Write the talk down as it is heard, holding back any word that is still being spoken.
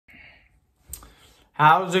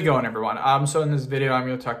How's it going, everyone? So in this video, I'm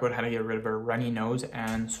going to talk about how to get rid of a runny nose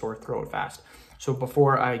and sore throat fast. So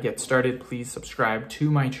before I get started, please subscribe to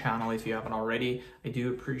my channel if you haven't already. I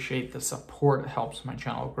do appreciate the support. It helps my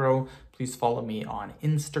channel grow. Please follow me on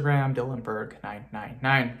Instagram,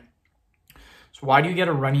 Dylanberg999. So why do you get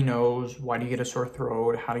a runny nose? Why do you get a sore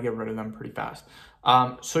throat? How to get rid of them pretty fast.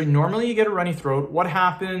 So normally you get a runny throat. What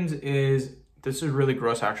happens is, this is really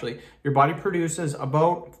gross actually, your body produces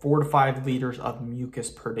about 4 to 5 liters of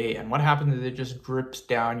mucus per day. And what happens is it just drips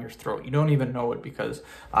down your throat. You don't even know it because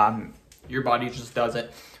your body just does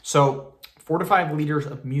it. So 4 to 5 liters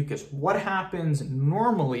of mucus. What happens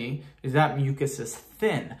normally is that mucus is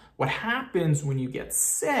thin. What happens when you get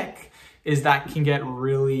sick is that can get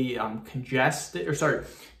really congested,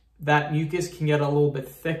 that mucus can get a little bit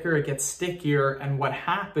thicker, it gets stickier, and what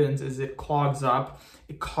happens is it clogs up,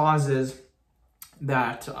 it causes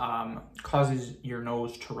your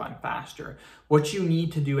nose to run faster. What you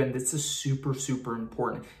need to do, and this is super, super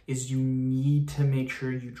important, is you need to make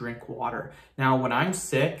sure you drink water. Now, when I'm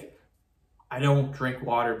sick, I don't drink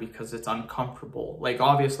water because it's uncomfortable. Like,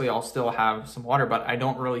 obviously I'll still have some water, but I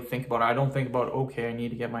don't really think about it. I don't think about, okay, I need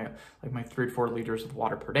to get my 3 to 4 liters of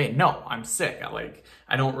water per day. No, I'm sick.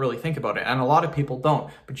 I don't really think about it. And a lot of people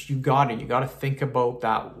don't, but you gotta think about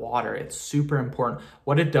that water. It's super important.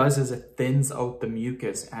 What it does is it thins out the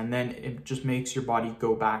mucus, and then it just makes your body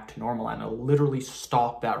go back to normal, and it'll literally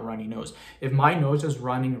stop that runny nose. If my nose is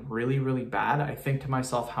running really, really bad, I think to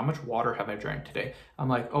myself, how much water have I drank today? I'm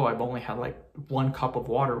like, oh, I've only had 1 cup of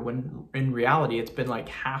water, when in reality it's been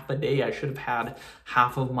half a day. I should have had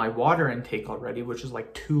half of my water intake already, which is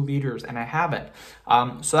 2 liters, and I haven't.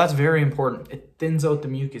 So that's very important. It thins out the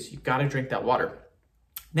mucus. You've got to drink that water.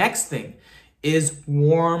 Next thing is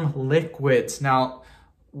warm liquids. Now,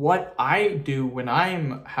 what I do when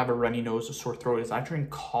I have a runny nose, a sore throat, is I drink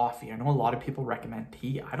coffee. I know a lot of people recommend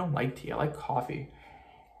tea. I don't like tea. I like coffee.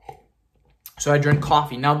 So I drink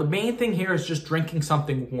coffee. Now, the main thing here is just drinking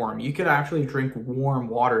something warm. You could actually drink warm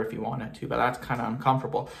water if you wanted to, but that's kind of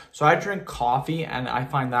uncomfortable. So I drink coffee, and I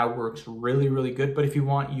find that works really, really good. But if you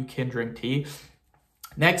want, you can drink tea.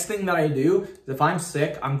 Next thing that I do is, if I'm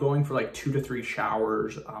sick, I'm going for 2 to 3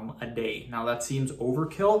 showers a day. Now, that seems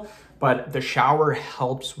overkill, but the shower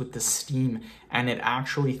helps with the steam, and it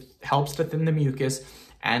actually helps to thin the mucus.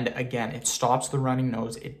 And again, it stops the running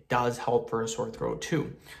nose. It does help for a sore throat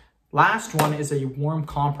too. Last one is a warm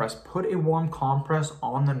compress. Put a warm compress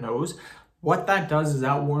on the nose. What that does is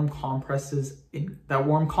that warm compress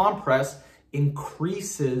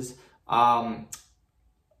increases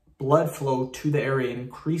blood flow to the area. It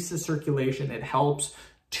increases circulation. It helps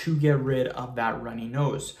to get rid of that runny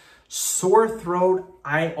nose. Sore throat,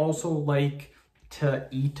 I also like to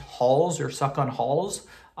eat Halls or suck on Halls.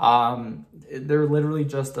 They're literally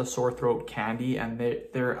just a sore throat candy, and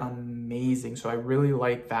they're amazing. So I really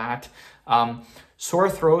like that. Sore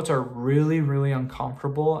throats are really, really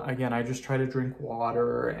uncomfortable. Again, I just try to drink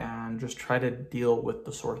water and just try to deal with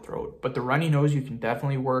the sore throat. But the runny nose, you can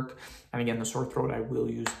definitely work. And again, the sore throat, I will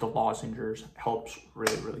use the lozenges. Helps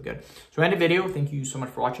really, really good. So end of video. Thank you so much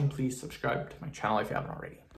for watching. Please subscribe to my channel if you haven't already.